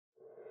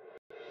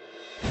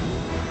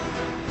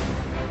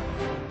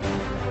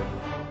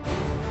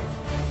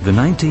The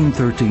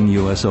 1913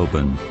 U.S.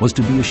 Open was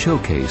to be a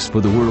showcase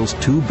for the world's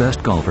two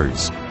best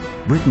golfers,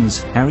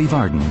 Britain's Harry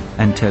Vardon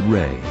and Ted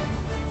Ray.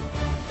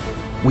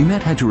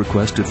 Ouimet had to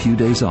request a few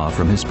days off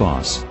from his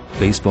boss,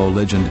 baseball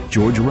legend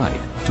George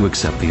Wright, to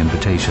accept the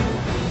invitation.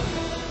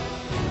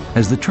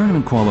 As the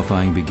tournament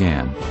qualifying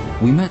began,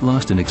 Ouimet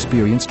lost an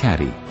experienced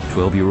caddy,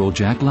 12-year-old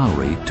Jack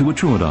Lowry, to a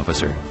truant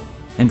officer,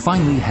 and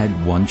finally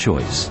had one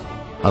choice,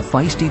 a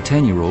feisty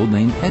 10-year-old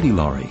named Eddie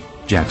Lowry,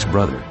 Jack's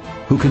brother,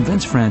 who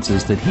convinced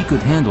Francis that he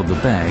could handle the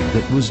bag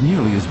that was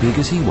nearly as big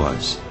as he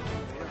was.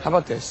 How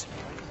about this?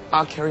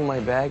 I'll carry my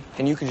bag,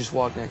 and you can just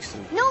walk next to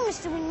me. No,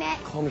 Mr.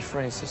 Ouimet. Call me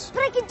Francis.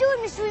 But I can do it,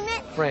 Mr.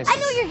 Ouimet. Francis. I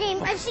know your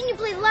game. I've seen you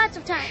play lots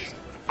of times.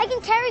 I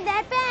can carry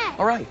that bag.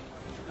 All right.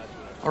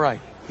 All right.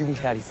 You can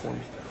caddy for me.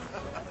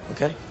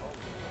 Okay?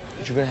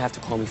 But you're going to have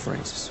to call me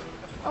Francis.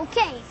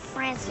 Okay,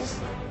 Francis.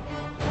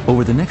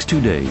 Over the next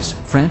 2 days,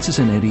 Francis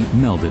and Eddie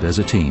melded as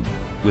a team,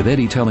 with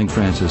Eddie telling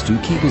Francis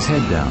to keep his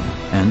head down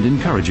and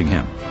encouraging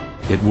him.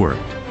 It worked.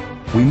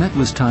 Ouimet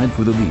was tied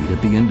for the lead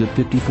at the end of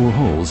 54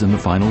 holes in the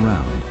final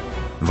round.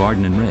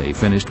 Vardon and Ray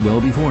finished well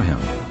before him,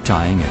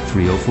 tying at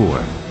 304.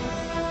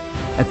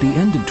 At the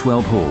end of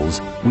 12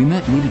 holes,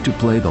 Ouimet needed to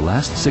play the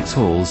last 6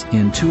 holes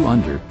in 2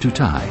 under to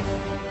tie.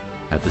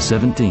 At the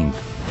 17th,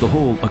 the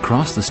hole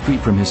across the street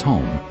from his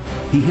home,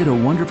 he hit a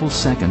wonderful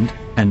second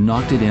and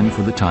knocked it in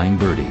for the tying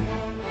birdie.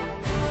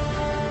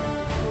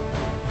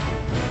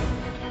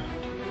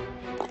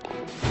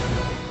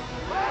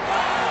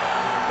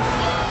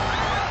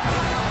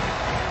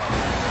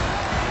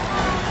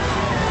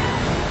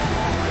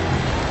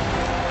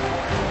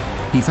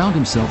 He found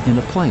himself in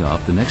a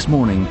playoff the next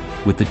morning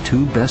with the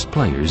 2 best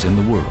players in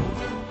the world.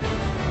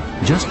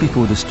 Just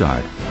before the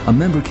start, a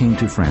member came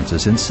to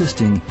Francis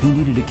insisting he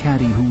needed a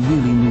caddy who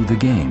really knew the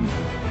game.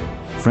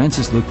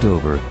 Francis looked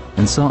over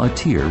and saw a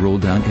tear roll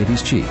down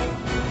Eddie's cheek.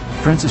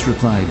 Francis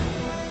replied,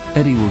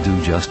 "Eddie will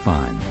do just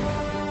fine."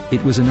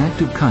 It was an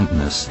act of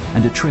kindness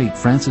and a trait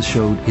Francis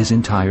showed his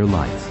entire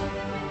life.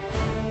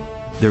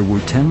 There were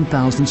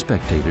 10,000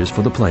 spectators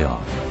for the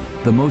playoff,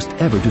 the most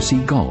ever to see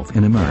golf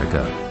in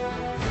America.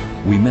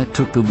 Ouimet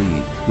took the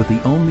lead with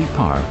the only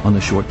par on the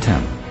short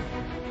 10th.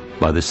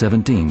 By the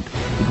 17th,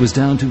 it was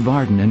down to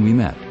Vardon and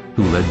Ouimet,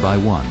 who led by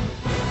 1.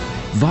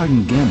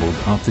 Vardon gambled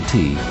off the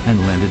tee and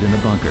landed in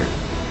a bunker.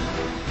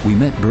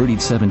 Ouimet birdied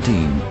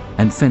 17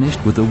 and finished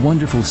with a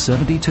wonderful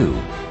 72,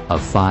 a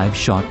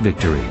 5-shot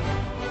victory.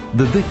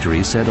 The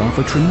victory set off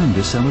a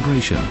tremendous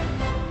celebration.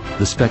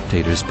 The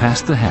spectators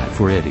passed the hat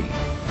for Eddie.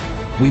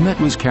 Ouimet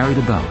was carried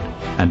about,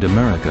 and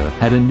America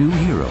had a new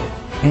hero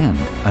and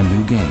a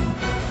new game.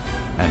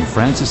 And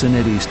Francis and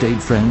Eddie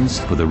stayed friends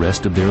for the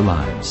rest of their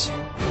lives.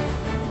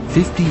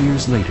 50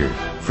 years later,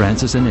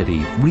 Francis and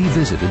Eddie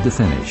revisited the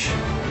finish.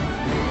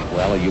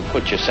 Well, you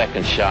put your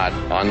second shot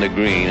on the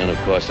green, and of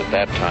course at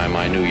that time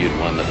I knew you'd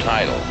won the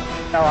title.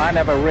 No, I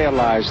never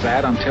realized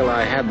that until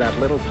I had that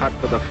little putt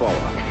for the 4.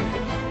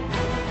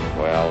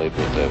 Well, it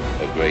was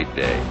a great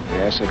day.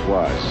 Yes, it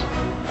was.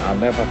 I'll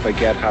never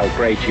forget how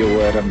great you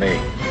were to me.